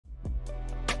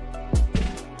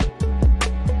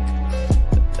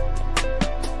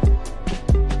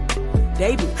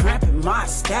Baby cramping my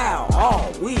style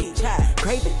all week.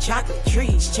 Craving chocolate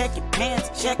trees, checking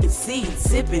pants, checking seeds,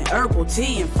 sipping herbal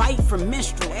tea and fight for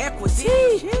menstrual equity.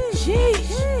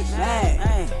 Sheesh,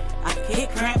 man, I kick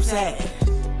cramps ass.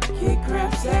 Kick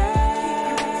cramps ass.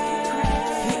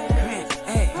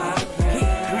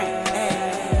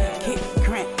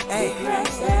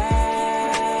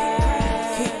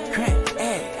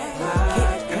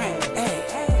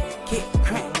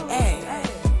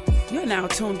 Now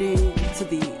tuned in to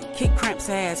the Kick Cramps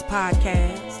Ass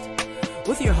podcast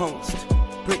with your host,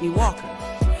 Brittany Walker,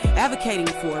 advocating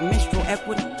for menstrual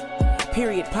equity,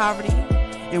 period poverty,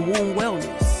 and womb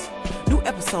wellness. New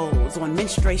episodes on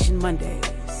Menstruation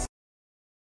Mondays.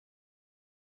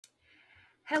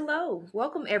 Hello,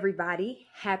 welcome everybody.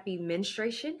 Happy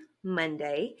Menstruation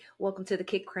Monday. Welcome to the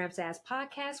Kick Cramps Ass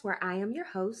podcast where I am your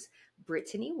host,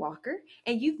 Brittany Walker,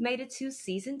 and you've made it to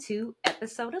season 2,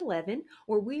 episode 11,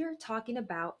 where we are talking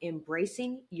about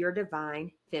embracing your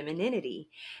divine femininity.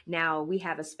 Now, we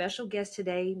have a special guest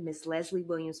today, Miss Lezlie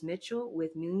Williams Mitchell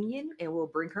with Mooniun, and we'll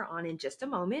bring her on in just a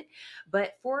moment.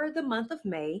 But for the month of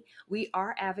May, we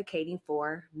are advocating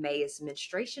for May is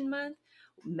Menstruation Month,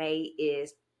 May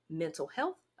is Mental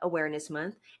Health Awareness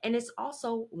Month, and it's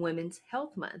also Women's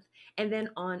Health Month. And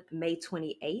then on May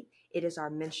 28th, it is our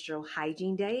Menstrual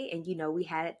Hygiene Day. And you know, we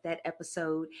had that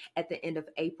episode at the end of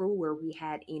April where we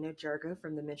had Ina Jerga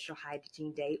from the Menstrual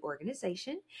Hygiene Day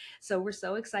organization. So we're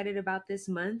so excited about this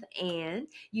month. And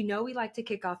you know, we like to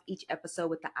kick off each episode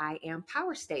with the I Am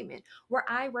Power Statement, where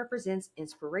I represents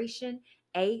inspiration,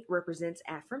 A represents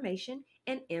affirmation,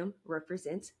 and M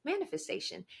represents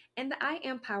manifestation. And the I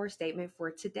Am Power Statement for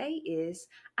today is,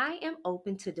 I am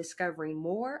open to discovering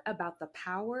more about the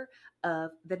power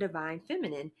of the divine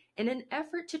feminine in an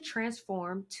effort to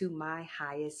transform to my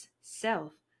highest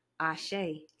self.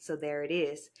 Ashe. So there it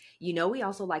is. You know, we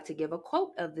also like to give a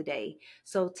quote of the day.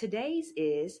 So today's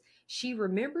is, she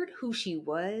remembered who she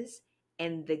was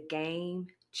and the game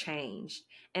changed.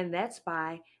 And that's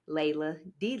by Layla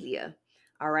Delia.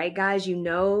 All right, guys, you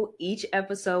know, each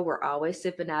episode we're always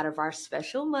sipping out of our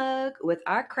special mug with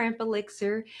our cramp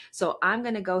elixir. So I'm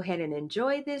going to go ahead and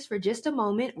enjoy this for just a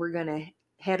moment. We're going to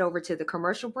head over to the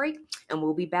commercial break and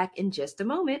we'll be back in just a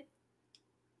moment.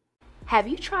 Have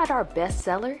you tried our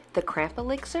bestseller, the Cramp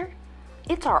Elixir?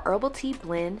 It's our herbal tea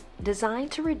blend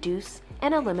designed to reduce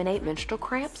and eliminate menstrual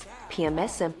cramps, PMS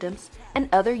symptoms, and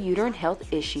other uterine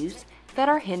health issues that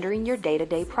are hindering your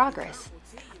day-to-day progress.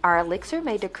 Our elixir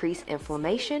may decrease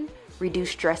inflammation,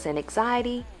 reduce stress and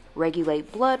anxiety,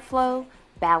 regulate blood flow,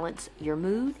 balance your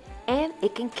mood, and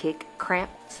it can kick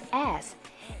cramps ass.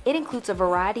 It includes a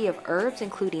variety of herbs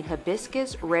including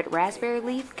hibiscus, red raspberry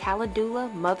leaf,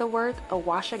 calendula, motherwort,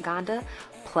 ashwagandha,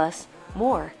 plus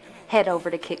more. Head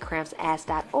over to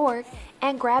kickcrampsass.org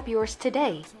and grab yours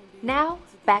today. Now,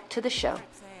 back to the show.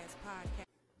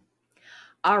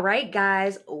 All right,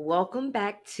 guys, welcome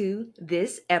back to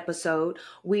this episode.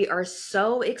 We are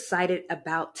so excited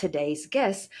about today's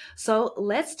guest. So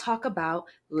let's talk about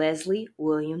Lezlie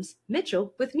Williams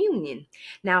Mitchell with Mooniun.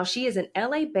 Now, she is an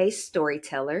LA-based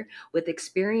storyteller with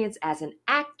experience as an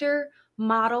actor,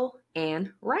 model,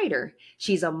 and writer.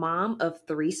 She's a mom of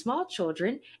 3 small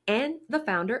children and the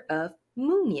founder of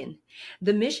Mooniun.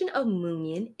 The mission of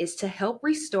Mooniun is to help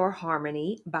restore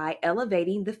harmony by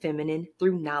elevating the feminine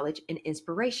through knowledge and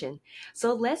inspiration.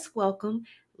 So let's welcome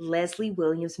Lezlie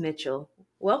Williams Mitchell.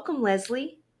 Welcome,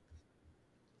 Lezlie.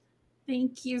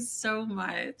 Thank you so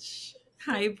much.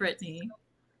 Hi, Brittany.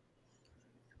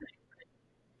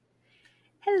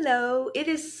 Hello, it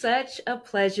is such a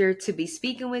pleasure to be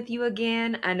speaking with you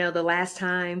again. I know the last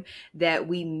time that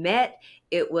we met,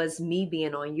 it was me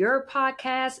being on your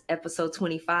podcast, episode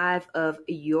 25 of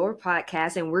your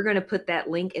podcast, and we're going to put that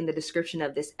link in the description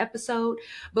of this episode.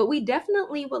 But we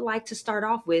definitely would like to start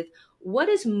off with, what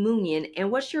is Mooniun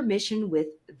and what's your mission with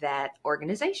that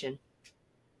organization?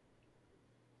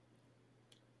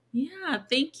 Yeah,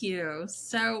 thank you.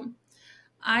 So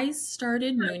I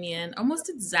started Mooniun almost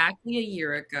exactly a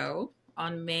year ago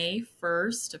on May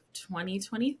 1st of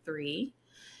 2023.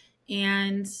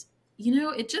 And, you know,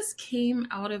 it just came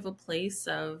out of a place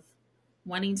of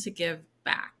wanting to give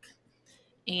back.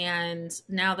 And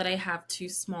now that I have 2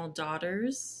 small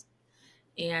daughters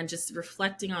and just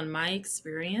reflecting on my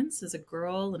experience as a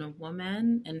girl and a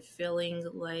woman and feeling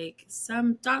like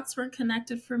some dots weren't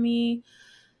connected for me,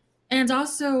 and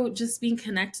also just being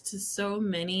connected to so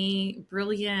many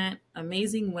brilliant,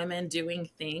 amazing women doing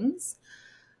things,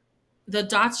 the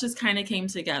dots just kind of came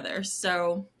together.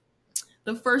 So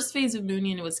the first phase of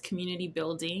Mooniun was community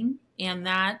building And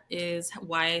that is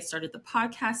why I started the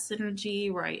podcast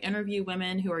Synergy, where I interview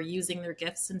women who are using their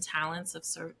gifts and talents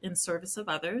in service of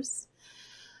others.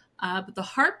 But the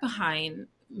heart behind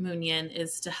Mooniun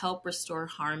is to help restore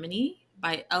harmony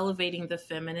by elevating the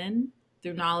feminine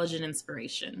through knowledge and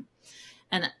inspiration.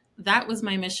 And that was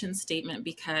my mission statement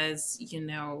because,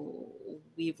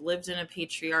 we've lived in a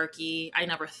patriarchy. I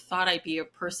never thought I'd be a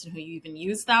person who even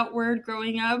used that word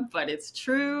growing up, but it's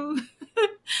true.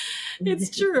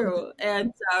 It's true.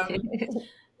 And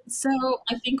so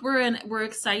I think we're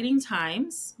exciting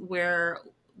times where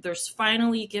there's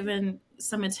finally given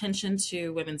some attention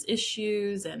to women's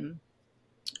issues, and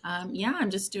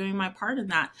I'm just doing my part in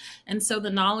that. And so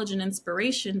the knowledge and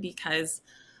inspiration, because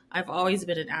I've always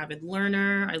been an avid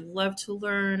learner. I love to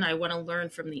learn. I want to learn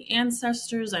from the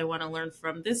ancestors. I want to learn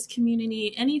from this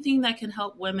community, anything that can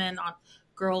help women,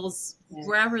 girls,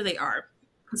 wherever they are.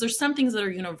 Because there's some things that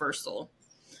are universal.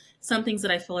 Some things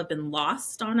that I feel have been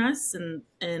lost on us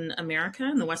in America,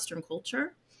 in the Western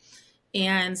culture.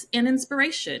 And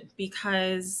inspiration,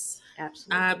 because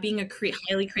being a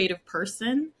highly creative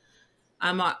person,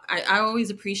 I always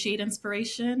appreciate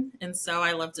inspiration. And so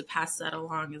I love to pass that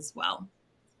along as well.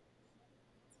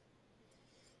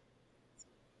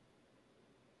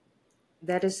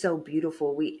 That is so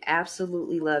beautiful. We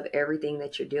absolutely love everything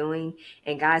that you're doing.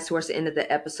 And guys, towards the end of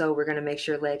the episode, we're going to make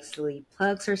sure Lezlie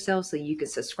plugs herself so you can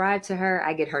subscribe to her.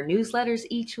 I get her newsletters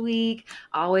each week.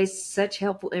 Always such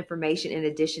helpful information in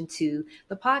addition to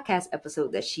the podcast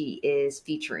episode that she is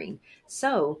featuring.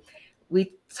 So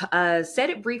we said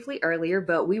it briefly earlier,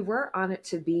 but we were honored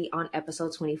to be on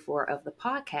episode 24 of the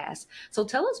podcast. So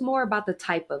tell us more about the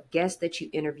type of guests that you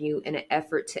interview in an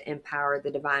effort to empower the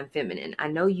divine feminine. I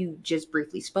know you just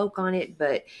briefly spoke on it,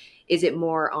 but is it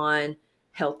more on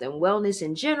health and wellness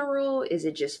in general? Is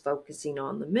it just focusing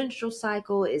on the menstrual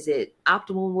cycle? Is it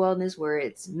optimal wellness where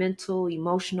it's mental,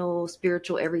 emotional,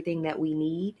 spiritual, everything that we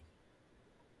need?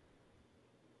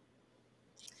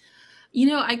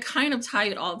 I kind of tie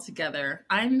it all together.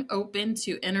 I'm open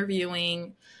to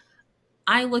interviewing.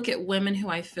 I look at women who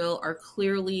I feel are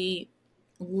clearly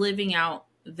living out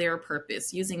their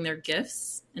purpose, using their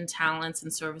gifts and talents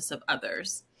in service of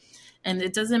others. And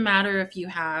it doesn't matter if you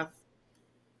have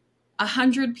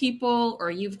 100 people or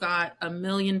you've got 1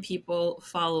 million people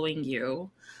following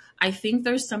you. I think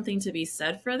there's something to be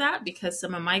said for that, because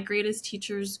some of my greatest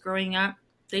teachers growing up,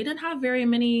 they didn't have very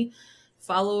many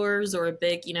followers or a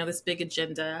big, this big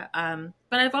agenda.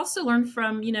 But I've also learned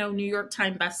from, New York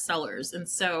Times bestsellers. And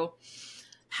so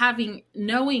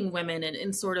knowing women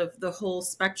and sort of the whole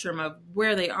spectrum of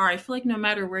where they are, I feel like no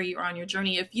matter where you are on your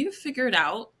journey, if you figured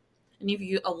out and if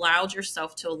you allowed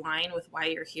yourself to align with why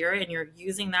you're here and you're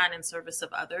using that in service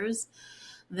of others,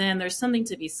 then there's something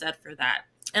to be said for that.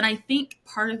 And I think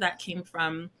part of that came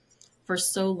from, for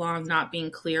so long, not being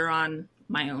clear on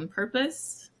my own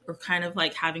purpose, or kind of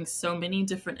like having so many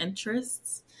different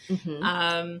interests,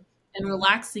 and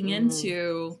relaxing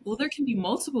into, well, there can be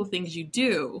multiple things you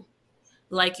do,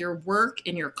 like your work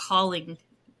and your calling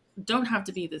don't have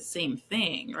to be the same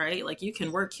thing, right? Like you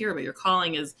can work here, but your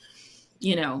calling is,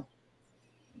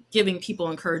 giving people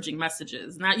encouraging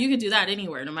messages. Now you can do that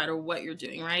anywhere, no matter what you're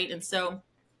doing, right? And so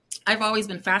I've always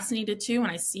been fascinated too when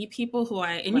I see people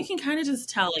and you can kind of just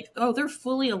tell, like, oh, they're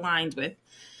fully aligned with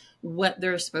what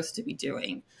they're supposed to be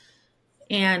doing.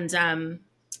 And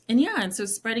so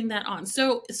spreading that on.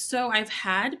 So I've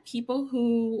had people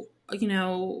who,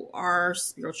 are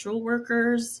spiritual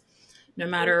workers, no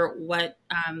matter what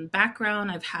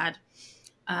background. I've had,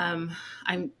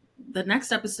 the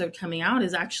next episode coming out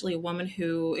is actually a woman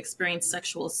who experienced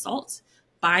sexual assault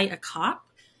by a cop.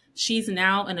 She's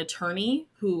now an attorney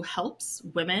who helps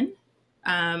women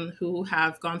who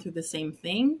have gone through the same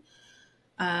thing.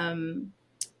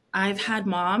 I've had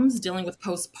moms dealing with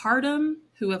postpartum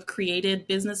who have created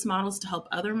business models to help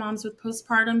other moms with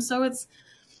postpartum. So it's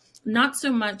not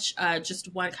so much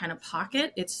just one kind of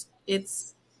pocket.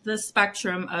 It's the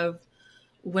spectrum of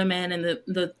women and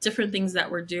the different things that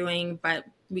we're doing, but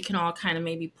we can all kind of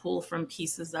maybe pull from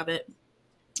pieces of it.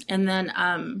 And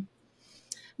then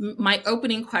my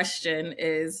opening question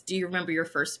is, do you remember your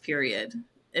first period?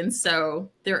 And so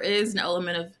there is an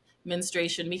element of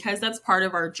menstruation because that's part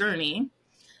of our journey.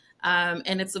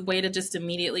 And it's a way to just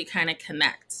immediately kind of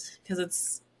connect,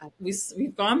 because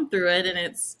we've gone through it, and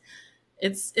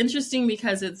it's interesting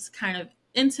because it's kind of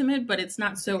intimate, but it's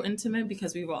not so intimate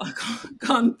because we've all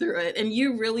gone through it. And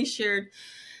you really shared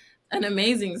an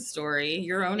amazing story,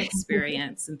 your own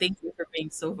experience. And thank you for being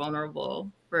so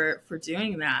vulnerable for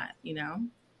doing that,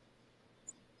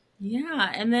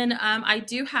 Yeah. And then I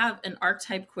do have an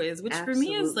archetype quiz, which for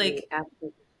me is like,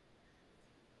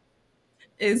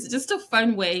 is just a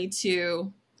fun way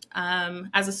to,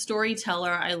 as a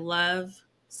storyteller, I love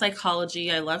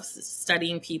psychology. I love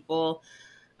studying people.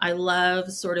 I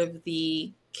love sort of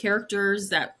the characters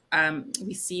that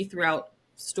we see throughout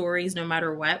stories, no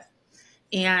matter what.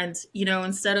 And,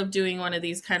 instead of doing one of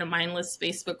these kind of mindless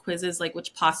Facebook quizzes, like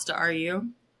which pasta are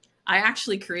you? I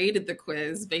actually created the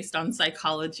quiz based on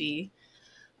psychology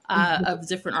of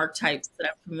different archetypes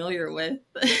that I'm familiar with.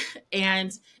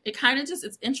 And it kind of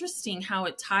it's interesting how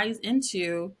it ties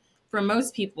into, for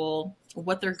most people,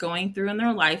 what they're going through in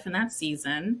their life in that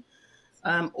season.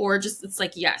 Or just, it's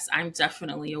like, yes, I'm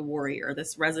definitely a warrior.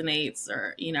 This resonates,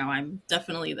 or, I'm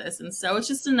definitely this. And so it's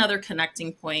just another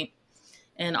connecting point,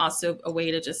 and also a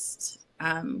way to just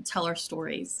tell our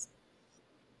stories.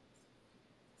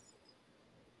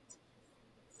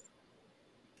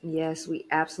 Yes, we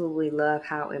absolutely love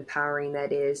how empowering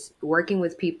that is. Working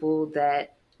with people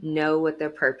that know what their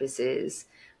purpose is,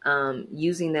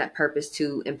 using that purpose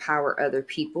to empower other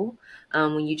people.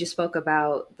 When you just spoke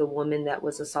about the woman that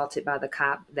was assaulted by the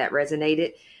cop, that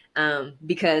resonated.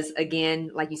 Because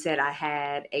again, like you said, I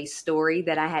had a story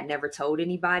that I had never told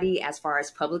anybody as far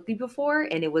as publicly before,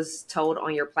 and it was told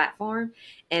on your platform.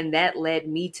 And that led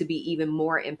me to be even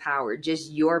more empowered.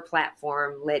 Just your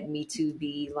platform led me to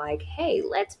be like, hey,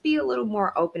 let's be a little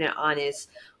more open and honest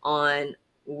on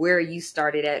where you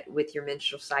started at with your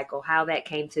menstrual cycle, how that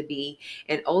came to be.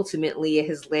 And ultimately, it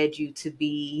has led you to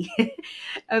be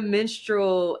a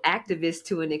menstrual activist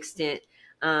to an extent.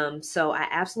 So I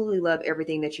absolutely love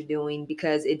everything that you're doing,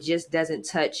 because it just doesn't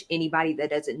touch anybody that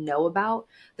doesn't know about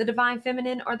the divine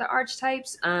feminine or the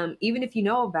archetypes. Even if you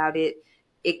know about it,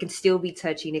 it can still be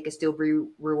touching. It can still be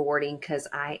rewarding, because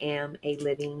I am a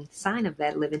living sign of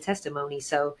that, living testimony.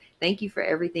 So thank you for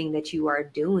everything that you are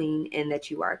doing and that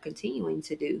you are continuing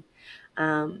to do.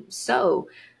 So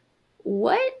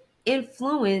what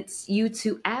influenced you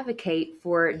to advocate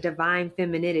for divine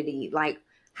femininity? Like,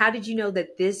 how did you know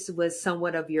that this was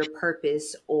somewhat of your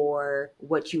purpose or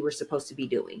what you were supposed to be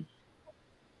doing?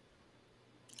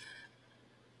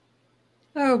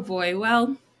 Oh boy.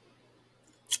 Well,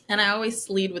 and I always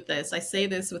lead with this. I say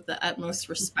this with the utmost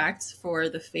respect for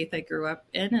the faith I grew up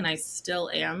in, and I still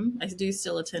am. I do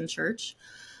still attend church.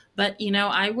 But,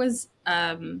 I was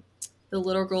the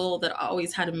little girl that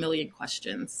always had a million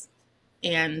questions.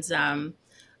 And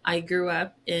I grew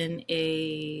up in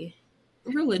a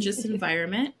religious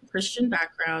environment, Christian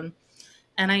background.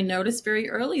 And I noticed very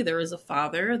early there was a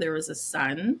father, there was a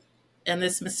son, and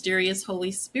this mysterious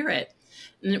Holy Spirit.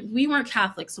 And we weren't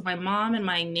Catholic. So my mom and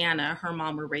my Nana, her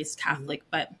mom, were raised Catholic,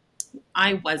 but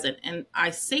I wasn't. And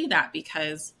I say that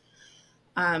because,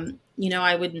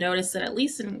 I would notice that at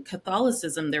least in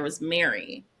Catholicism, there was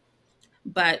Mary.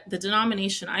 But the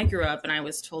denomination I grew up in, I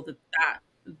was told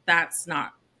that's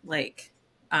not like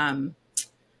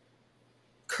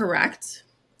correct.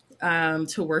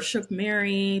 To worship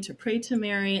Mary, to pray to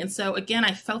Mary. And so again,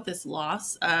 I felt this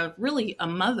loss of really a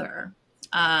mother,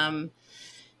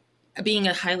 being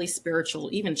a highly spiritual,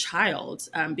 even child,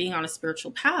 being on a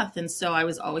spiritual path. And so I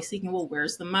was always thinking, well,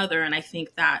 where's the mother? And I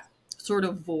think that sort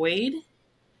of void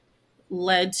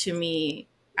led to me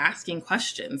asking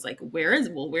questions like, where is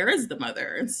the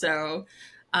mother? And so,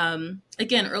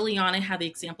 again, early on, I had the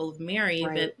example of Mary,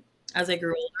 Right. but as I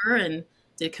grew older and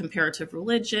did comparative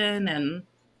religion and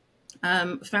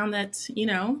found that,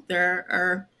 there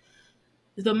are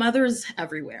the mothers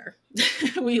everywhere.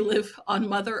 We live on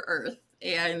Mother Earth.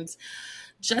 And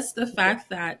just the fact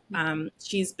that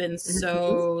she's been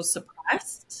so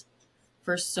suppressed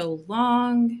for so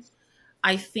long,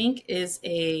 I think is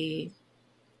a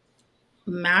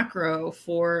macro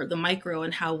for the micro,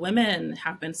 and how women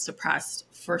have been suppressed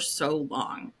for so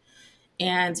long.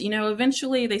 And,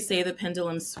 eventually they say the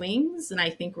pendulum swings, and I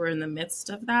think we're in the midst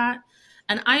of that.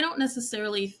 And I don't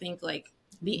necessarily think like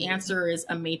the answer is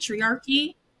a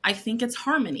matriarchy. I think it's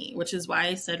harmony, which is why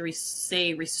I said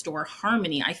restore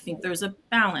harmony. I think there's a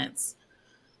balance.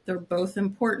 They're both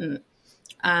important.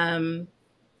 And,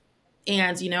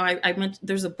 I meant,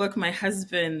 there's a book my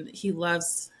husband, he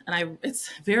loves, and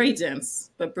it's very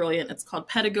dense, but brilliant. It's called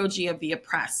Pedagogy of the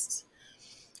Oppressed.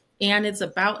 And it's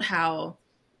about how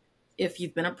if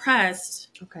you've been oppressed,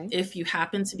 Okay. if you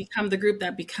happen to become the group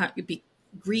that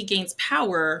regains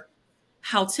power,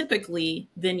 how typically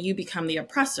then you become the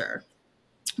oppressor.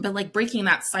 But like breaking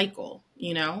that cycle,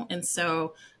 And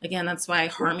so again, that's why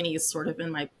harmony is sort of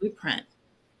in my blueprint.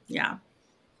 Yeah.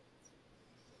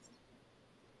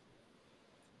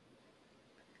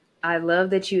 I love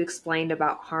that you explained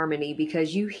about harmony,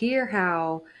 because you hear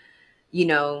how,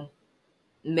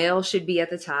 male should be at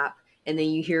the top And then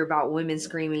you hear about women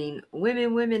screaming,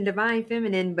 women, women, divine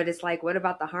feminine. But it's like, what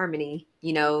about the harmony?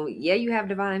 Yeah, you have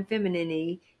divine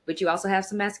femininity, but you also have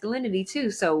some masculinity too.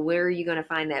 So where are you going to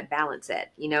find that balance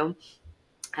at?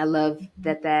 I love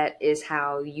that is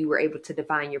how you were able to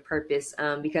define your purpose,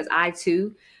 because I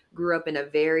too grew up in a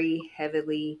very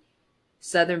heavily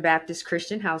Southern Baptist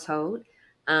Christian household.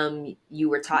 You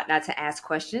were taught not to ask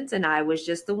questions, and I was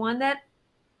just the one that,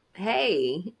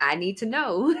 hey, I need to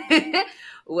know.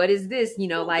 What is this?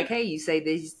 Like, hey, you say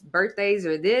these birthdays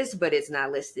are this, but it's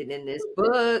not listed in this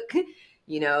book.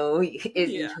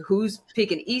 Who's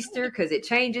picking Easter, because it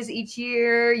changes each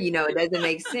year. It doesn't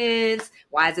make sense.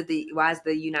 Why is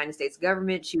the United States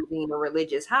government choosing a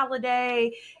religious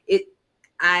holiday?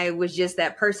 I was just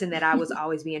that person that I was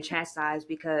always being chastised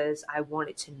because I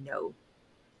wanted to know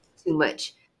too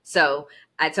much. So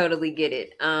I totally get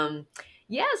it.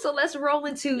 Yeah, so let's roll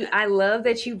into, I love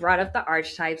that you brought up the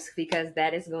archetypes, because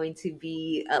that is going to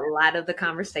be a lot of the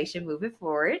conversation moving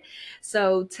forward.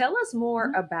 So tell us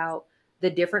more about the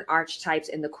different archetypes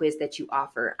in the quiz that you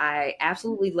offer. I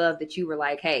absolutely love that you were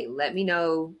like, hey, let me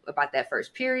know about that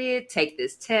first period. Take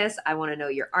this test. I want to know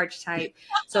your archetype.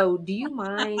 So do you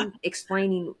mind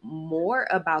explaining more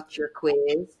about your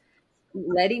quiz,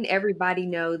 letting everybody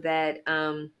know that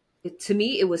to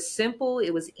me, it was simple,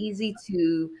 it was easy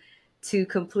to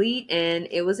complete, and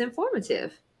it was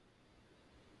informative.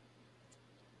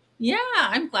 Yeah,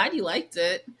 I'm glad you liked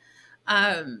it.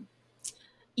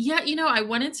 Yeah, I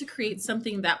wanted to create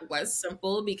something that was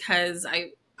simple because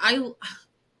I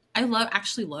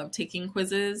love taking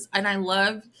quizzes, and I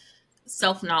love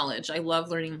self-knowledge. I love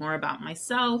learning more about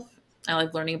myself. I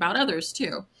like learning about others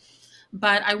too.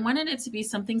 But I wanted it to be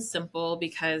something simple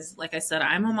because, like I said,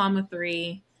 I'm a mom of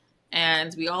 3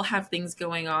 and we all have things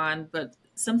going on, but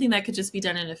something that could just be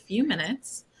done in a few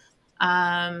minutes.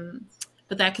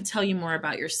 But that could tell you more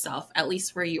about yourself, at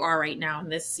least where you are right now in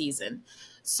this season.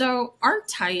 So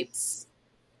archetypes,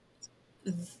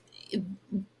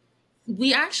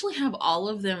 we actually have all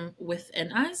of them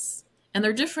within us, and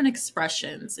they're different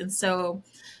expressions. And so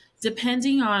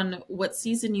depending on what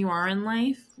season you are in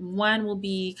life, one will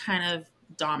be kind of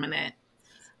dominant.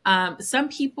 Some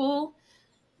people,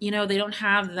 they don't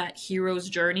have that hero's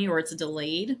journey, or it's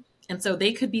delayed. And so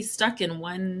they could be stuck in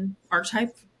one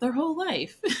archetype their whole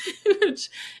life, which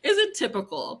isn't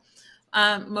typical.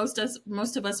 Most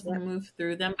of us will move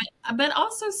through them, but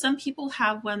also some people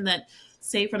have one that,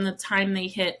 say, from the time they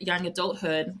hit young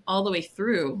adulthood all the way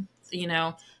through,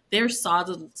 they're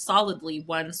solidly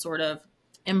one sort of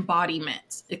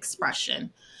embodiment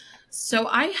expression. So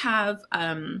I have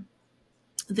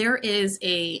there is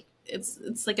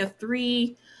it's like a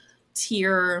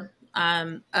 3-tier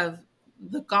of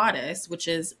the goddess, which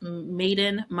is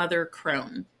maiden, mother,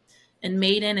 crone. And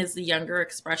maiden is the younger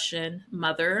expression.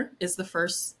 Mother is the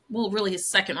first, really his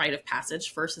second rite of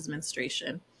passage. First is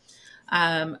menstruation.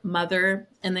 Mother,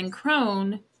 and then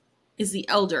crone is the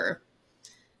elder.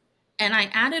 And I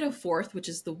added a 4th, which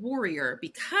is the warrior,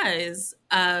 because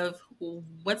of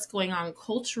what's going on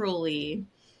culturally,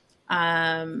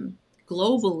 globally,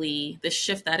 the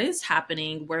shift that is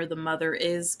happening where the mother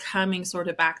is coming sort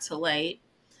of back to light.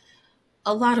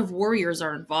 A lot of warriors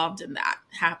are involved in that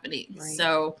happening. Right.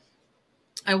 So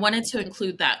I wanted to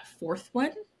include that 4th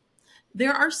one.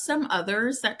 There are some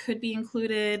others that could be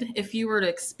included if you were to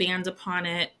expand upon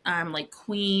it, like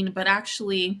queen, but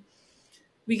actually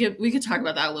we could talk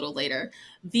about that a little later.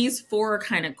 These 4 are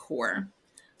kind of core.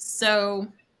 So,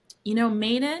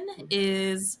 maiden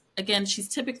is, again, she's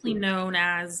typically known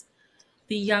as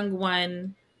the young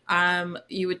one.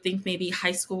 You would think maybe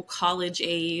high school, college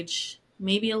age,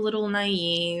 maybe a little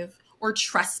naive or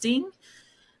trusting,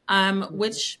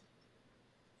 but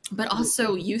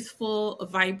also youthful,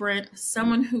 vibrant,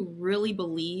 someone who really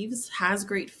believes, has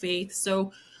great faith.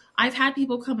 So I've had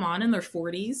people come on in their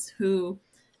 40s who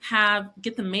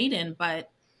get the maiden, but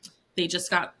they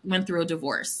just went through a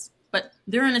divorce. But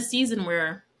they're in a season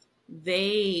where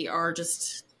they are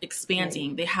just expanding.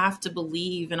 Right. They have to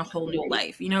believe in a whole new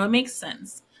life. It makes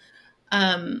sense.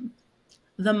 The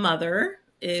mother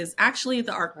is actually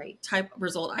the archetype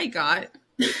result I got.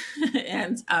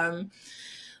 And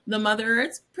the mother,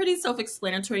 it's pretty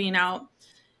self-explanatory. Now,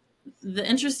 the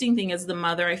interesting thing is the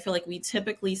mother, I feel like we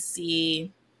typically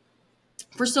see,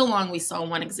 for so long we saw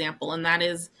one example, and that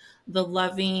is the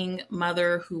loving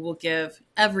mother who will give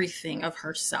everything of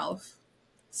herself.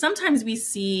 Sometimes we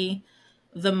see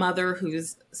the mother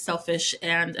who's selfish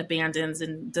and abandons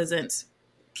and doesn't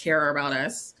care about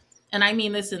us. And I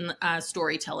mean this in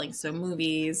storytelling, so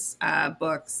movies,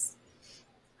 books.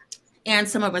 And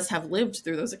some of us have lived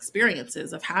through those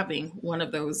experiences of having one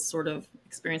of those sort of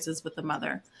experiences with the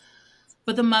mother.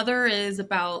 But the mother is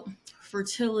about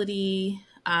fertility,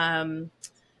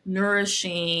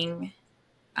 nourishing,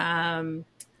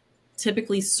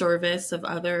 typically service of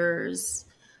others,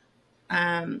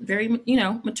 very,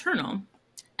 maternal.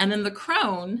 And then the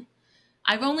crone,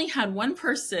 I've only had one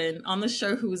person on the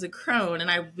show who was a crone,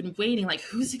 and I've been waiting, like,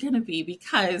 who's it going to be?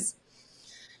 Because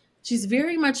she's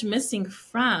very much missing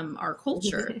from our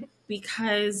culture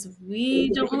because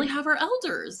we don't really have our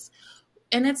elders.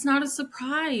 And it's not a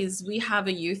surprise. We have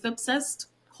a youth obsessed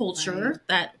culture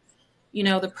that,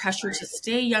 the pressure to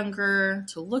stay younger,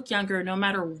 to look younger, no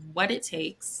matter what it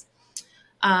takes.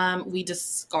 We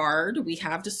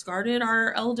have discarded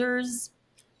our elders.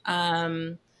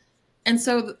 And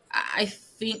so I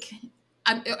think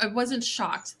I wasn't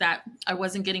shocked that I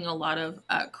wasn't getting a lot of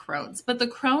crones, but the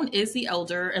crone is the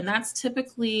elder. And that's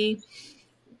typically,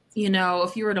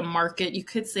 if you were to mark it, you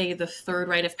could say the third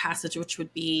rite of passage, which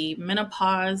would be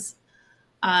menopause,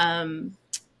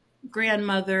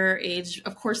 grandmother age.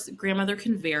 Of course, grandmother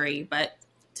can vary, but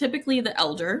typically the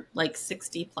elder, like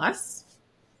 60 plus.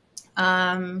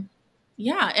 And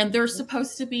they're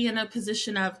supposed to be in a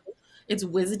position of it's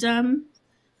wisdom,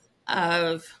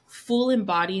 of full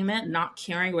embodiment, not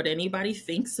caring what anybody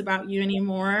thinks about you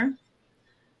anymore,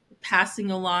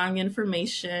 passing along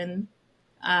information.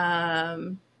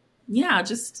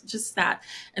 Just that.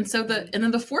 And so and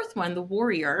then the fourth one, the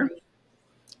warrior.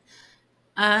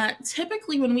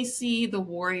 Typically when we see the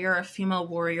warrior, a female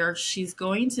warrior, she's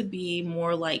going to be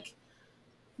more like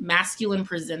masculine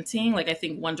presenting. Like I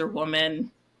think Wonder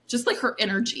Woman, just like her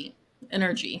energy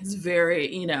is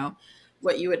very,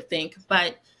 what you would think.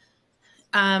 But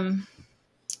the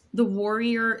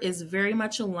warrior is very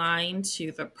much aligned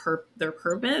to their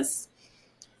purpose.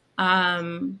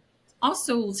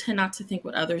 Also will tend not to think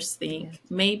what others think,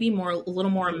 maybe a little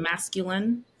more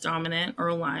masculine, dominant, or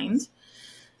aligned.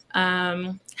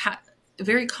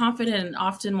 Very confident and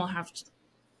often will have to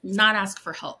not ask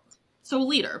for help. So a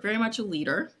leader, very much a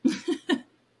leader.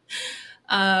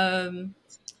 So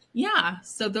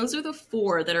those are the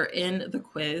 4 that are in the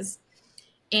quiz.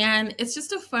 And it's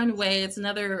just a fun way. It's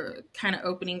another kind of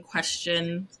opening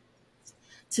question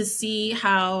to see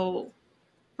how,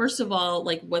 first of all,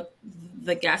 like what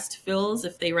the guest feels,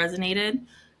 if they resonated,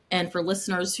 and for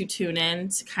listeners who tune in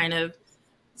to kind of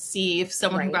see if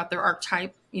someone who got their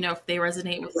archetype, if they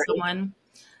resonate with someone.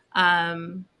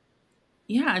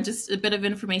 Just a bit of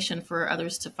information for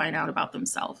others to find out about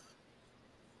themselves.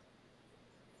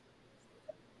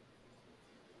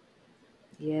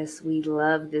 Yes, we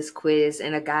love this quiz.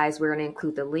 And guys, we're going to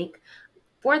include the link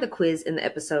for the quiz in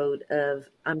the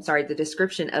the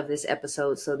description of this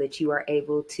episode so that you are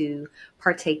able to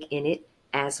partake in it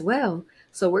as well.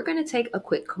 So we're going to take a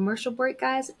quick commercial break,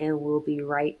 guys, and we'll be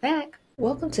right back.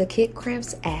 Welcome to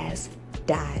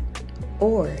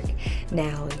kickcrampsass.org.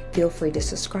 Now, feel free to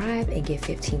subscribe and get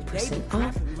 15%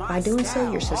 off. By doing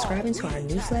so, you're subscribing to our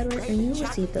newsletter and you'll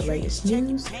receive the latest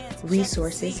news,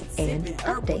 resources, and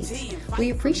updates.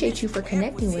 We appreciate you for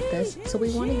connecting with us, so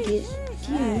we want to get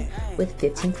you with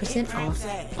 15% off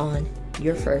on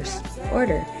your first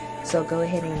order. So go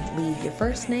ahead and leave your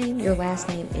first name, your last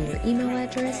name, and your email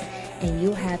address, and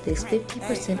you'll have this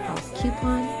 50% off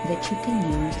coupon that you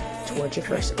can use towards your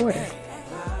first order.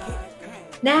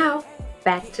 Now,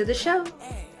 back to the show.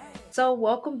 So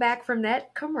welcome back from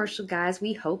that commercial, guys.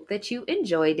 We hope that you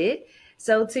enjoyed it.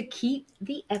 So to keep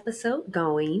the episode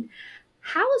going,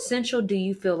 how essential do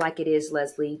you feel like it is,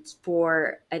 Lezlie,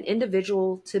 for an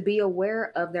individual to be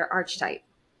aware of their archetype?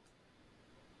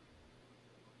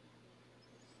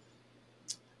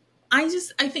 I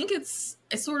think I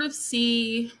sort of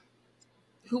see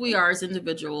who we are as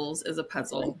individuals as a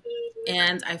puzzle.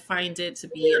 And I find it to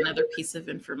be another piece of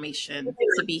information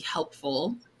to be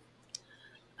helpful,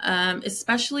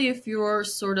 especially if you're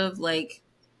sort of like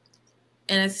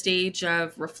in a stage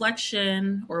of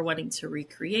reflection or wanting to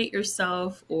recreate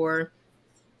yourself or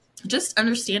just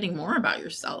understanding more about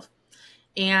yourself.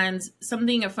 And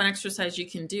a fun exercise you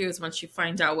can do is once you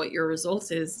find out what your results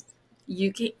is,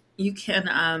 you can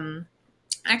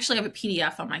actually have a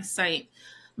PDF on my site,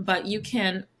 but you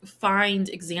can find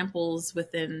examples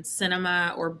within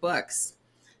cinema or books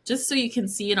just so you can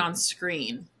see it on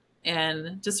screen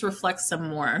and just reflect some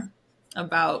more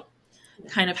about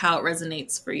kind of how it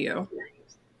resonates for you.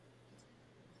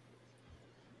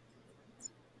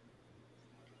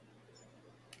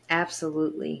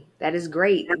 Absolutely. That is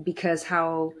great because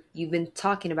how you've been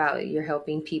talking about, you're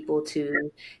helping people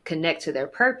to connect to their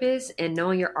purpose, and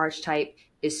knowing your archetype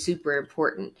is super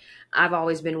important. I've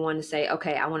always been one to say,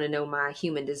 okay, I want to know my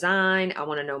human design. I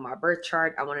want to know my birth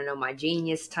chart. I want to know my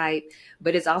genius type.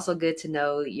 But it's also good to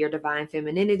know your divine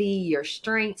femininity, your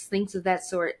strengths, things of that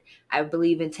sort. I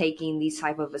believe in taking these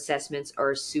type of assessments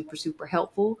are super, super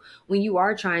helpful when you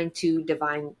are trying to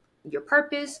divine your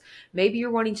purpose. Maybe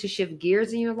you're wanting to shift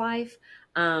gears in your life.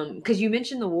 Because you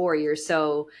mentioned the warrior.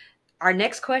 So our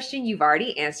next question, you've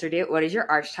already answered it. What is your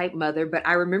archetype mother? But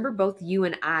I remember both you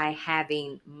and I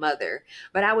having mother.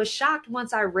 But I was shocked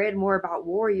once I read more about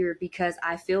warrior, because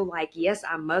I feel like, yes,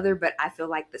 I'm mother, but I feel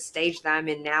like the stage that I'm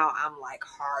in now, I'm like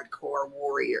hardcore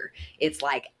warrior. It's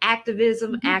like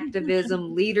activism,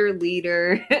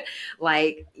 leader.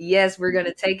 Like, yes, we're going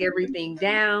to take everything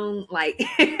down. Like,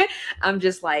 I'm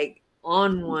just like,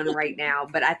 on one right now,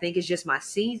 but I think it's just my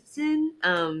season,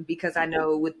 because I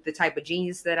know with the type of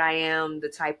genius that I am, the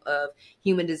type of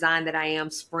human design that I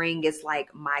am, spring is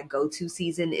like my go-to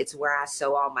season. It's where I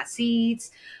sow all my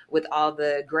seeds with all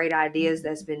the great ideas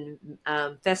that's been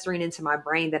festering into my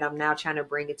brain that I'm now trying to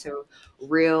bring into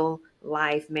real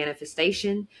life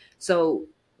manifestation. So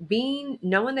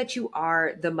knowing that you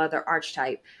are the mother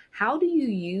archetype, how do you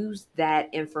use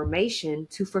that information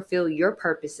to fulfill your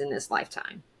purpose in this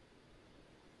lifetime?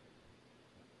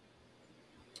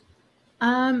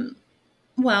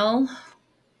 Well,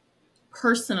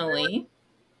 personally,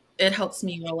 it helps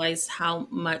me realize how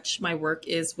much my work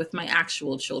is with my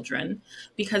actual children.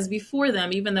 Because before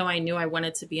them, even though I knew I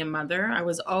wanted to be a mother, I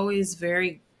was always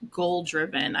very goal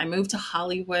driven. I moved to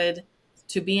Hollywood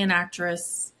to be an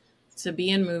actress, to be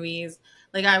in movies.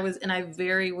 Like was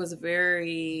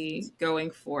very going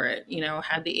for it,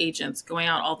 had the agents going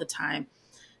out all the time.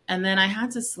 And then I had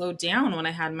to slow down when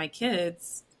I had my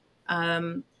kids.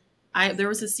 There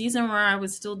was a season where I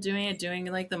was still doing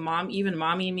like the mommy and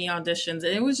me auditions.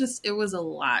 And it was a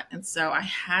lot. And so I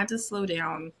had to slow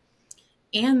down.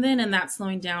 And then in that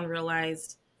slowing down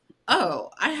realized, oh,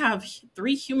 I have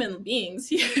 3 human beings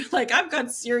here. Like I've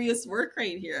got serious work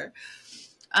right here.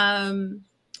 And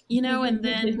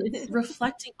then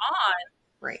reflecting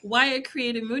on why I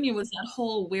created Mooniun was that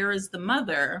whole, where is the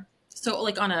mother? So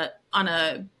like on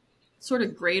a sort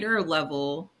of greater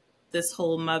level, this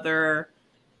whole mother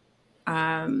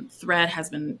thread has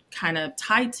been kind of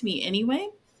tied to me anyway.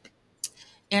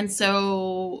 And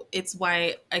so it's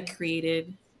why I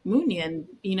created Mooniun,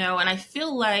 and I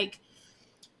feel like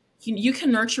you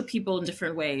can nurture people in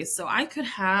different ways. So I could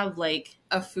have like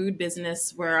a food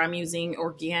business where I'm using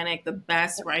organic, the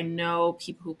best, where I know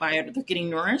people who buy it, they're getting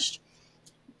nourished.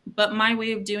 But my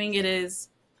way of doing it is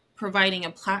providing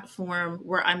a platform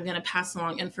where I'm going to pass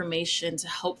along information to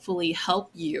hopefully help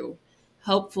you,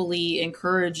 hopefully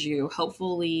encourage you,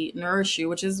 hopefully nourish you,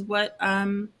 which is what a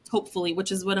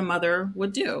mother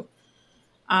would do.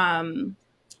 And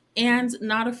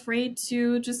not afraid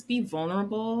to just be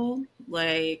vulnerable,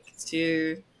 like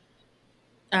to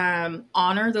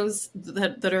honor those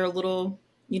that are a little,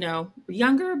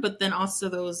 younger, but then also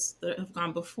those that have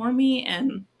gone before me,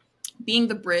 and being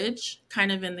the bridge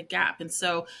kind of in the gap. And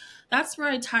so that's where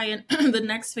I tie in. The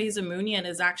next phase of Mooniun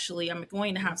is actually, I'm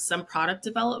going to have some product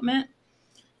development.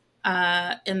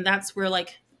 And that's where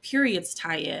like periods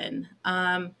tie in,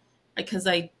 because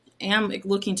I am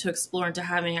looking to explore into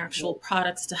having actual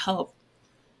products to help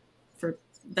for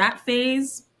that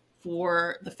phase.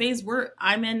 For the phase where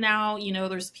I'm in now,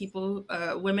 there's people,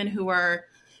 women who are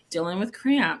dealing with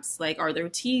cramps. Like, are there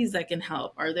teas that can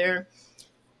help? Are there,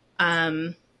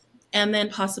 and then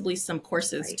possibly some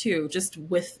courses too, just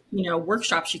with,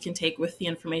 workshops you can take with the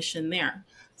information there.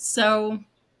 So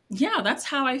yeah, that's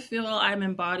how I feel I'm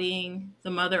embodying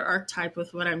the mother archetype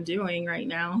with what I'm doing right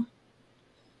now.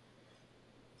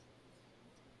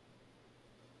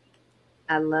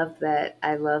 I love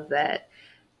that.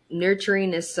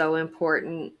 Nurturing is so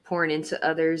important. Pouring into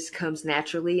others comes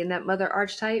naturally in that mother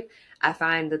archetype. I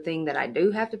find the thing that I do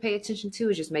have to pay attention to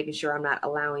is just making sure I'm not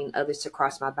allowing others to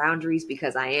cross my boundaries,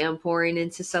 because I am pouring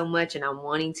into so much and I'm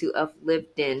wanting to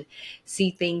uplift and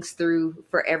see things through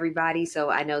for everybody. So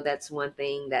I know that's one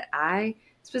thing that I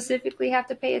specifically have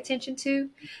to pay attention to.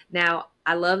 Now,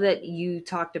 I love that you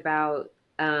talked about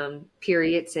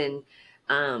periods and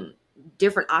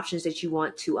different options that you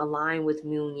want to align with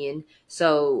Mooniun.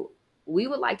 So we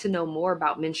would like to know more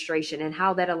about menstruation and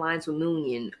how that aligns with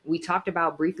Mooniun. We talked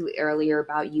about briefly earlier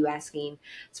about you asking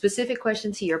specific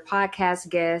questions to your podcast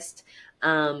guest,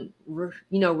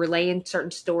 relaying certain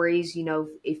stories.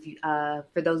 If you,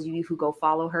 for those of you who go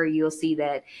follow her, you'll see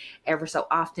that ever so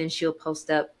often she'll post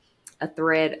up a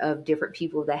thread of different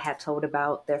people that have told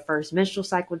about their first menstrual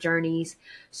cycle journeys.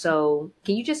 So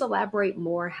can you just elaborate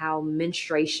more how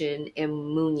menstruation and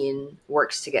Mooniun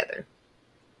works together?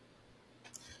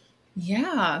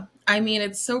 Yeah. I mean,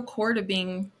 it's so core to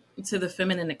being to the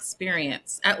feminine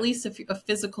experience, at least a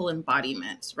physical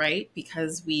embodiment, right?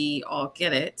 Because we all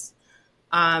get it.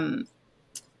 Um,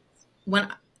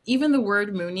 when even the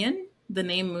word Mooniun, the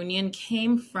name Mooniun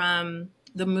came from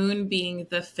the moon being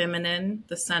the feminine,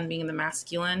 the sun being the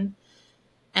masculine,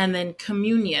 and then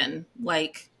communion,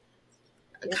 like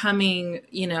Yep. coming,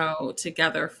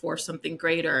 together for something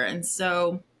greater. And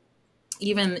so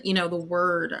even the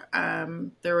word,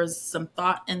 there was some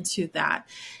thought into that,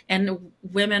 and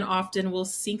women often will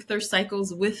sync their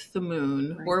cycles with the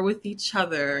moon Right. or with each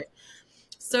other.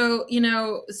 So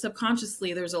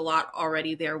subconsciously there's a lot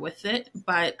already there with it,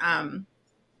 but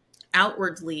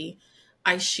outwardly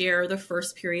I share the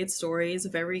first period stories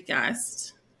of every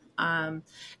guest, and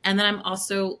then I'm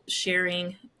also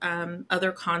sharing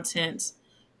other content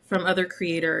from other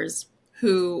creators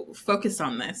who focus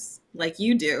on this, like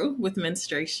you do with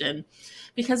menstruation,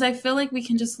 because I feel like we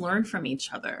can just learn from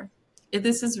each other.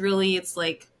 This is really, it's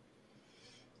like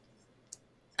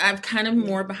I'm kind of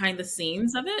more behind the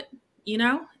scenes of it,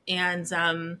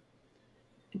 and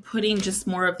putting just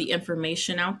more of the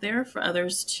information out there for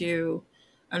others to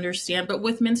understand. But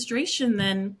with menstruation,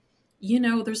 then,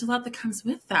 there's a lot that comes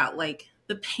with that, like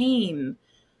the pain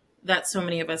that so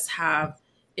many of us have,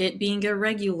 it being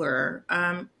irregular,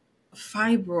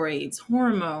 fibroids,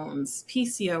 hormones,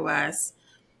 PCOS,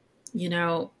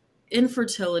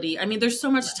 infertility. I mean, there's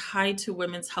so much tied to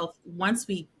women's health once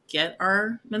we get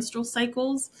our menstrual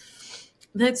cycles.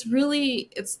 That's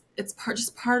really, it's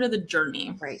part of the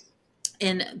journey. Right.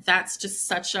 And that's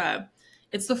just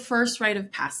it's the first rite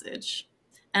of passage.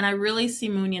 And I really see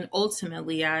Mooniun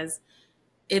ultimately as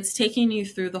it's taking you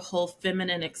through the whole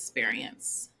feminine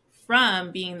experience,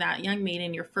 from being that young maiden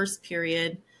in your first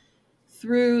period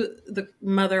through the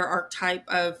mother archetype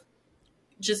of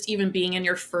just even being in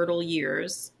your fertile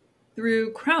years,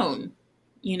 through crone,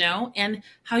 and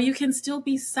how you can still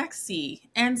be sexy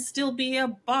and still be a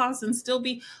boss and still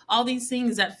be all these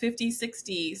things at 50,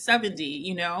 60,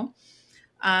 70,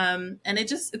 and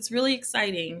it's really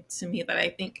exciting to me that I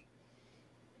think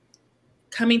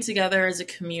coming together as a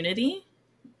community,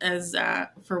 as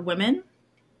for women,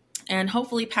 and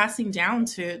hopefully passing down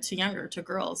to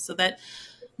girls, so that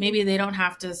maybe they don't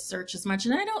have to search as much.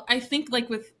 And I think like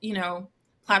with,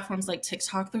 platforms like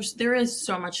TikTok, there is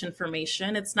so much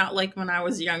information. It's not like when I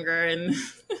was younger and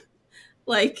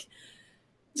like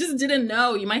just didn't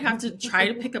know. You might have to try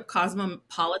to pick up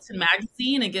Cosmopolitan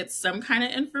magazine and get some kind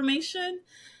of information.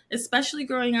 Especially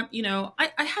growing up, I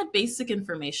had basic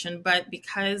information, but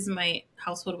because my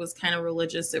household was kind of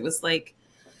religious, it was like,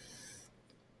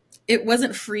 it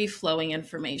wasn't free flowing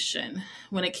information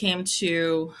when it came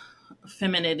to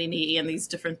femininity and these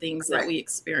different things that we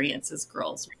experience as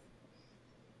girls.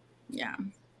 Yeah.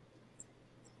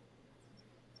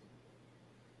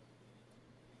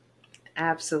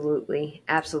 Absolutely.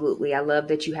 Absolutely. I love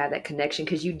that you have that connection,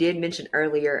 because you did mention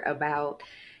earlier about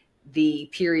the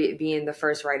period being the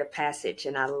first rite of passage.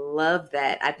 And I love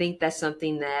that. I think that's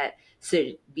something that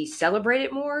should be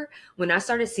celebrated more. When I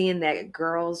started seeing that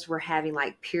girls were having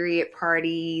like period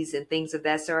parties and things of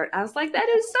that sort, I was like, that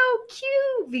is so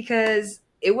cute, because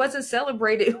it wasn't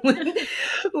celebrated when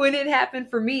it happened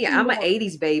for me. I'm an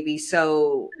 80s baby,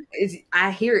 so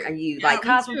I hear you, like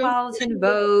Cosmopolitan,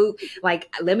 Vogue.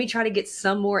 Like, let me try to get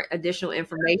some more additional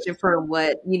information from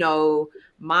what,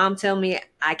 mom tell me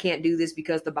I can't do this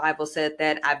because the Bible said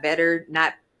that. I better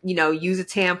not, use a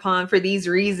tampon for these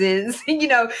reasons.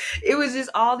 It was just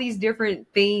all these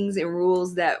different things and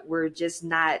rules that were just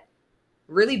not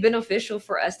really beneficial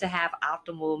for us to have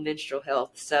optimal menstrual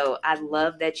health. So I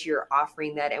love that you're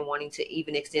offering that and wanting to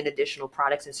even extend additional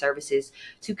products and services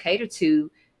to cater to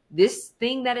this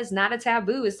thing that is not a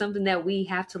taboo. Is something that we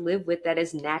have to live with, that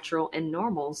is natural and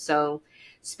normal. So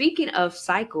speaking of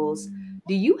cycles,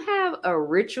 do you have a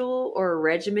ritual or a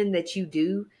regimen that you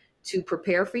do to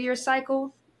prepare for your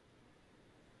cycle?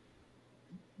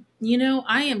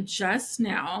 I am just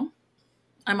now,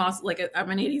 I'm also I'm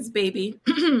an 80s baby.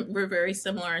 We're very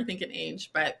similar, I think, in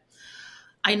age, but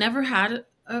I never had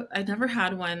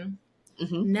one.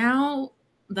 Mm-hmm. Now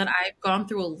that I've gone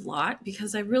through a lot,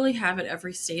 because I really have at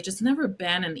every stage, it's never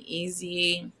been an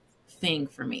easy thing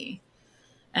for me.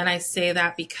 And I say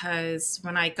that because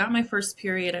when I got my first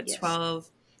period at 12,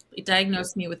 they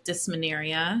diagnosed me with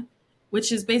dysmenorrhea,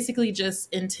 which is basically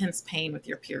just intense pain with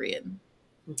your period.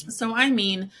 Mm-hmm. So,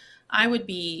 I would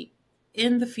be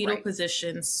in the fetal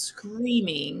position,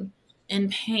 screaming in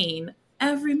pain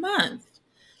every month.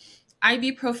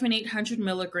 Ibuprofen 800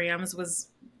 milligrams was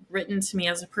written to me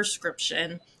as a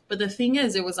prescription. But the thing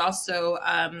is, it was also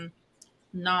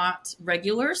not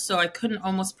regular, so I couldn't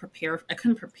prepare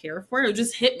for it. It would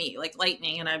just hit me like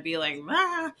lightning, and I'd be like,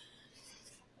 ah.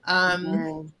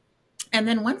 Yeah. And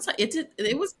then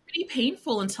it was pretty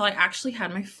painful until I actually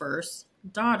had my first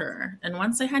daughter. And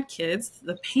once I had kids,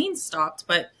 the pain stopped.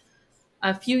 But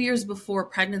a few years before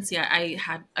pregnancy, I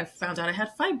found out I had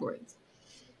fibroids,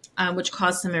 which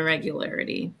caused some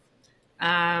irregularity.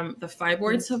 The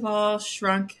fibroids have all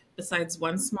shrunk besides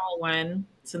one small one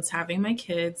since having my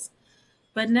kids.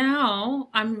 But now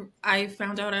I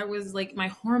found out I was like, my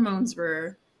hormones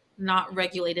were not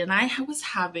regulated. And I was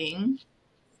having,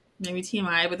 maybe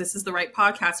TMI, but this is the right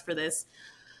podcast for this.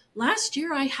 Last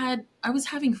year I was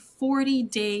having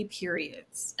 40-day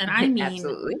periods. And I mean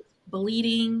Absolutely.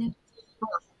 bleeding for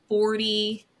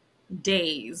 40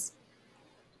 days.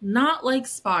 Not like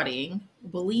spotting,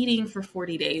 bleeding for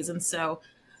 40 days. And so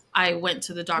I went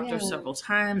to the doctor several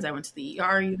times. I went to the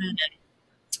ER even.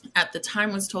 And at the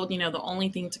time was told, the only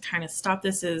thing to kind of stop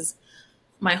this is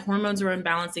my hormones were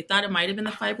imbalanced. They thought it might have been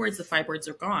the fibroids. The fibroids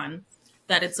are gone.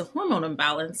 That it's a hormone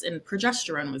imbalance and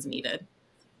progesterone was needed.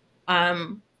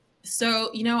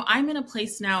 So, I'm in a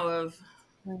place now of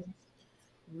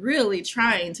really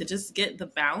trying to just get the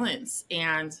balance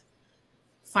and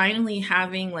finally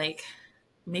having like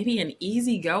maybe an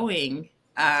easygoing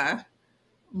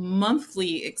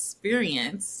monthly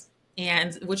experience.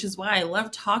 And which is why I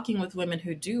love talking with women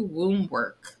who do womb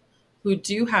work, who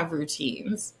do have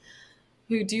routines,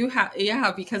 who do have,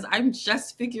 because I'm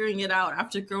just figuring it out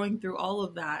after going through all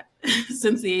of that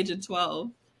since the age of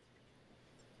 12.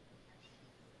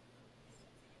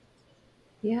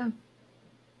 Yeah.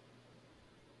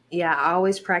 Yeah, I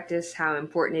always practice how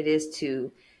important it is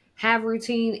to have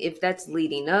routine if that's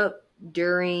leading up,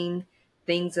 during,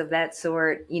 things of that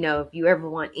sort. If you ever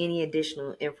want any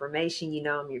additional information,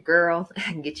 I'm your girl. I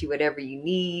can get you whatever you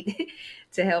need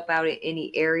to help out in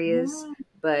any areas. Yeah.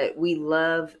 But we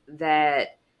love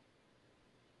that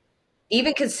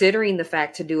even considering the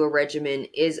fact to do a regimen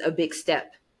is a big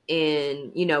step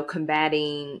in,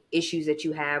 combating issues that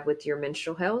you have with your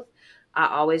menstrual health. I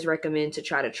always recommend to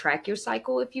try to track your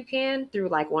cycle if you can through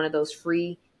like one of those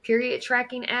free period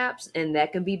tracking apps. And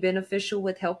that can be beneficial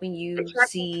with helping you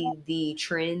see the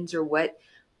trends or what,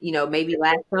 maybe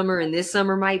last summer and this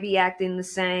summer might be acting the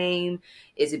same.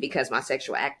 Is it because my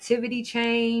sexual activity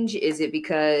changed? Is it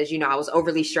because, I was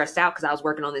overly stressed out because I was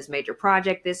working on this major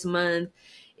project this month?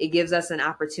 It gives us an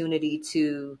opportunity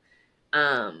to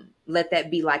let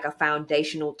that be like a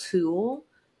foundational tool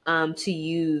to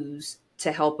use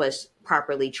to help us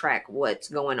properly track what's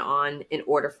going on in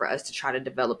order for us to try to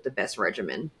develop the best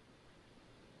regimen.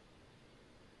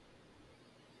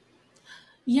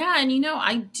 Yeah. And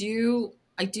I do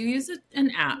use an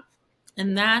app,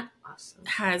 and that Awesome.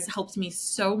 has helped me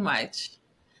so much.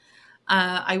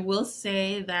 I will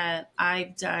say that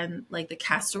I've done like the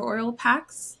castor oil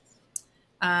packs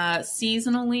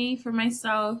seasonally for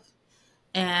myself,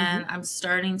 and I'm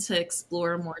starting to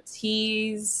explore more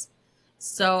teas.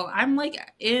 So I'm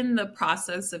like in the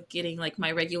process of getting like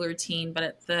my regular routine,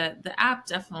 but the app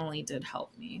definitely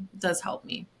does help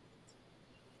me.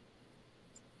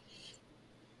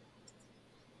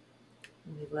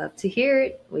 We love to hear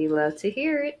it. We love to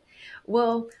hear it.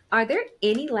 Well, are there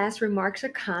any last remarks or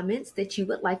comments that you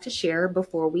would like to share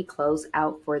before we close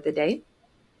out for the day?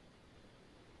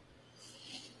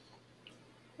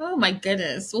 Oh my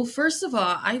goodness. Well, first of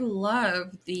all, I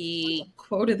love the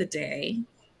quote of the day.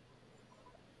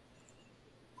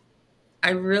 I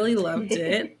really loved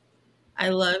it. I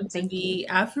loved the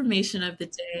affirmation of the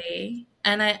day.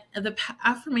 And the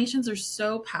affirmations are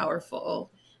so powerful.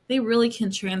 They really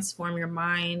can transform your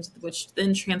mind, which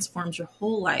then transforms your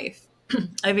whole life.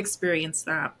 I've experienced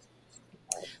that.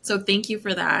 So thank you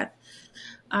for that.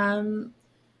 No,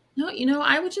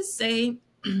 I would just say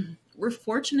we're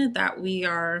fortunate that we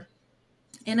are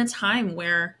in a time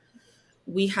where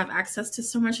we have access to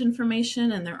so much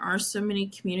information, and there are so many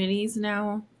communities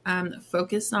now that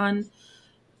focus on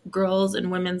girls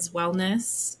and women's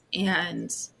wellness.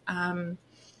 And,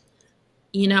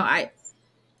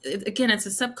 again, it's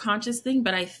a subconscious thing,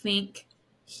 but I think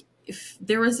if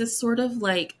there was this sort of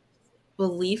like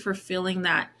belief or feeling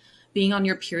that being on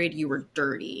your period, you were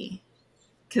dirty.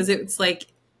 Because it's like,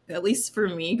 at least for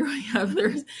me growing up,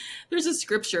 there's a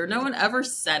scripture. No one ever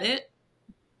said it,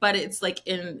 but it's like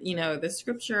in, the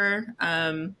scripture.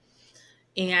 And,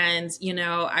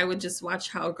 I would just watch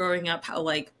how growing up, how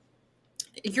like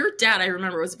your dad, I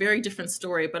remember, was a very different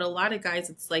story, but a lot of guys,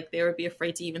 it's like they would be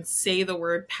afraid to even say the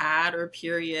word pad or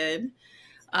period.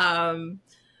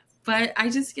 But I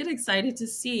just get excited to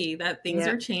see that things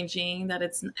Yeah. are changing, that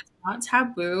it's not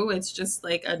taboo. It's just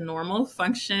like a normal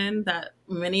function that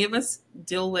many of us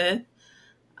deal with.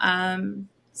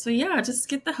 So yeah, just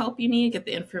get the help you need, get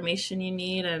the information you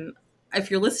need. And if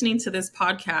you're listening to this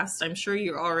podcast, I'm sure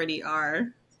you already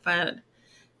are, but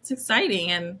it's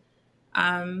exciting. And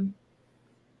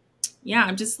yeah,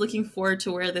 I'm just looking forward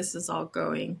to where this is all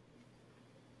going.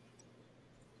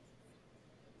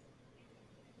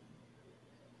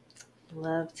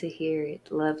 Love to hear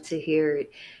it. Love to hear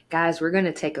it. Guys, we're going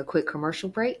to take a quick commercial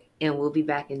break and we'll be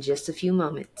back in just a few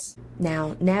moments.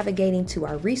 Now, navigating to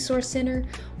our resource center,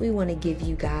 we want to give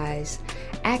you guys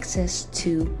access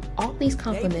to all these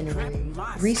complimentary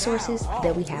resources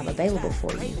that we have available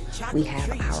for you. We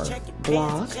have our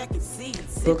blog,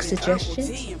 book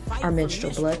suggestions, our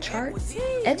menstrual blood chart,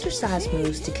 exercise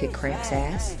moves to kick cramps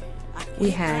ass. We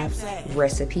have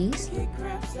recipes.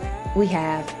 We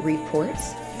have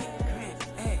reports.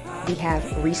 We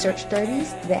have research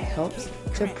studies that helps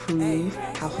to prove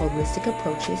how holistic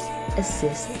approaches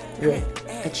assist with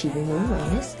achieving womb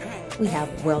wellness. We have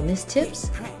wellness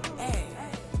tips,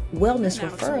 wellness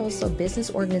referrals, so business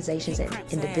organizations and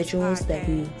individuals that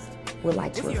we would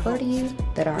like to refer to you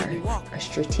that are our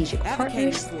strategic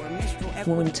partners,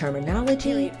 womb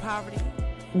terminology.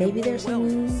 Maybe there's some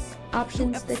womb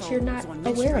options that you're not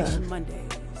aware of.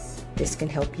 This can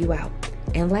help you out.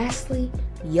 And lastly,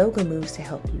 yoga moves to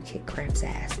help you kick cramps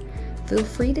ass. Feel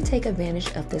free to take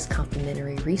advantage of this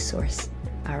complimentary resource.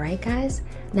 All right, guys,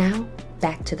 now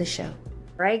back to the show.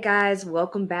 All right, guys,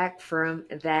 welcome back from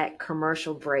that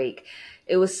commercial break.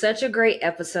 It was such a great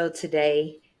episode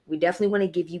today. We definitely want to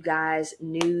give you guys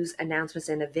news, announcements,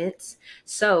 and events.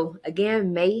 So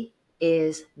again, May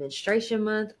is Menstruation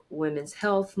Month, Women's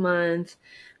Health Month,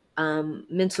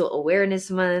 Mental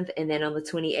Awareness Month, and then on the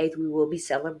 28th we will be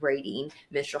celebrating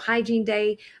Menstrual Hygiene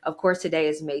Day. Of course, today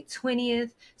is May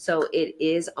 20th, so it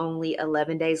is only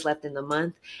 11 days left in the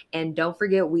month. And don't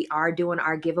forget, we are doing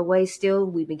our giveaway still.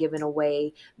 We've been giving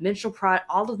away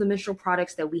all of the menstrual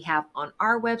products that we have on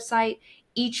our website.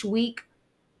 Each week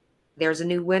there's a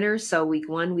new winner. So week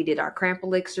 1, we did our cramp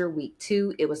elixir. Week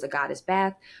 2, it was the Goddess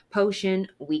Bath potion.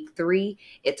 Week 3,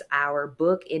 it's our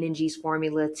book, NNG's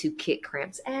formula to kick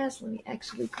cramps ass. Let me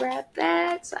actually grab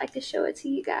that so I can show it to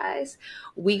you guys.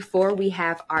 Week 4, we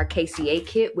have our KCA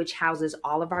kit, which houses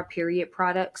all of our period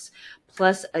products,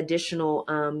 plus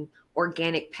additional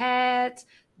organic pads,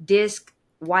 disc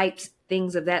wipes,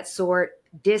 things of that sort,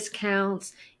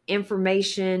 discounts,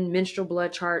 information, menstrual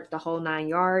blood chart, the whole 9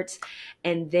 yards.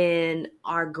 And then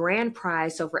our grand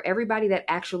prize. So for everybody that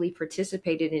actually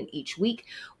participated in each week,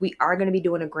 we are going to be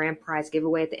doing a grand prize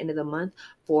giveaway at the end of the month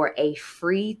for a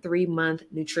free 3-month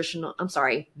menstrual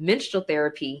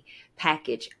therapy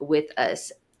package with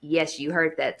us. Yes, you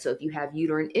heard that. So if you have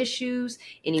uterine issues,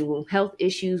 any womb health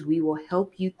issues, we will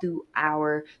help you through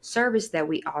our service that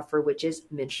we offer, which is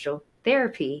menstrual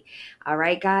therapy. All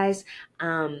right, guys.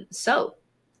 So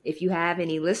if you have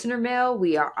any listener mail,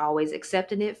 we are always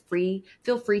accepting it.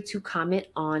 Feel free to comment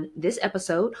on this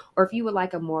episode, or if you would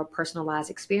like a more personalized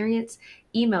experience,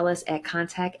 email us at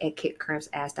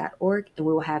contact@kickcrampsass.org, and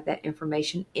we will have that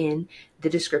information in the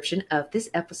description of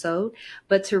this episode.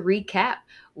 But to recap,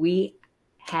 we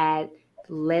had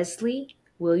Lezlie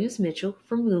Williams Mitchell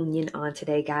from Mooniun on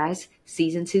today, guys.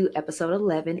 Season 2, episode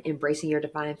 11, Embracing Your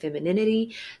Divine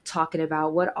Femininity, talking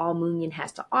about what all Mooniun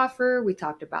has to offer. We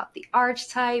talked about the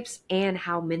archetypes and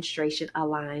how menstruation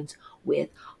aligns with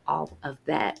all of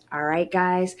that. All right,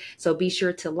 guys. So be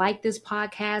sure to like this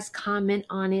podcast, comment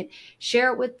on it,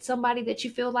 share it with somebody that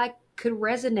you feel like could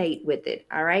resonate with it.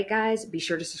 All right, guys. Be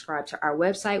sure to subscribe to our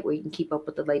website where you can keep up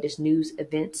with the latest news,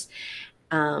 events,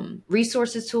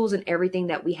 resources, tools, and everything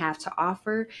that we have to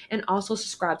offer. And also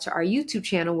subscribe to our YouTube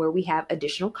channel where we have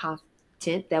additional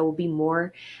content that will be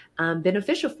more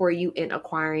beneficial for you in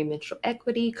acquiring menstrual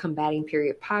equity, combating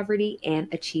period poverty, and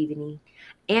achieving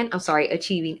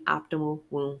optimal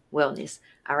womb wellness.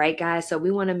 All right, guys. So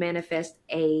we want to manifest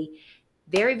a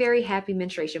very, very happy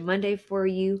Menstruation Monday for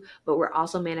you, but we're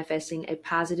also manifesting a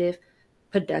positive,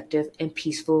 productive, and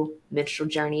peaceful menstrual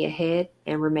journey ahead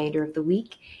and remainder of the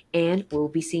week. And we'll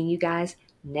be seeing you guys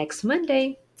next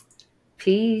Monday.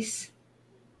 Peace.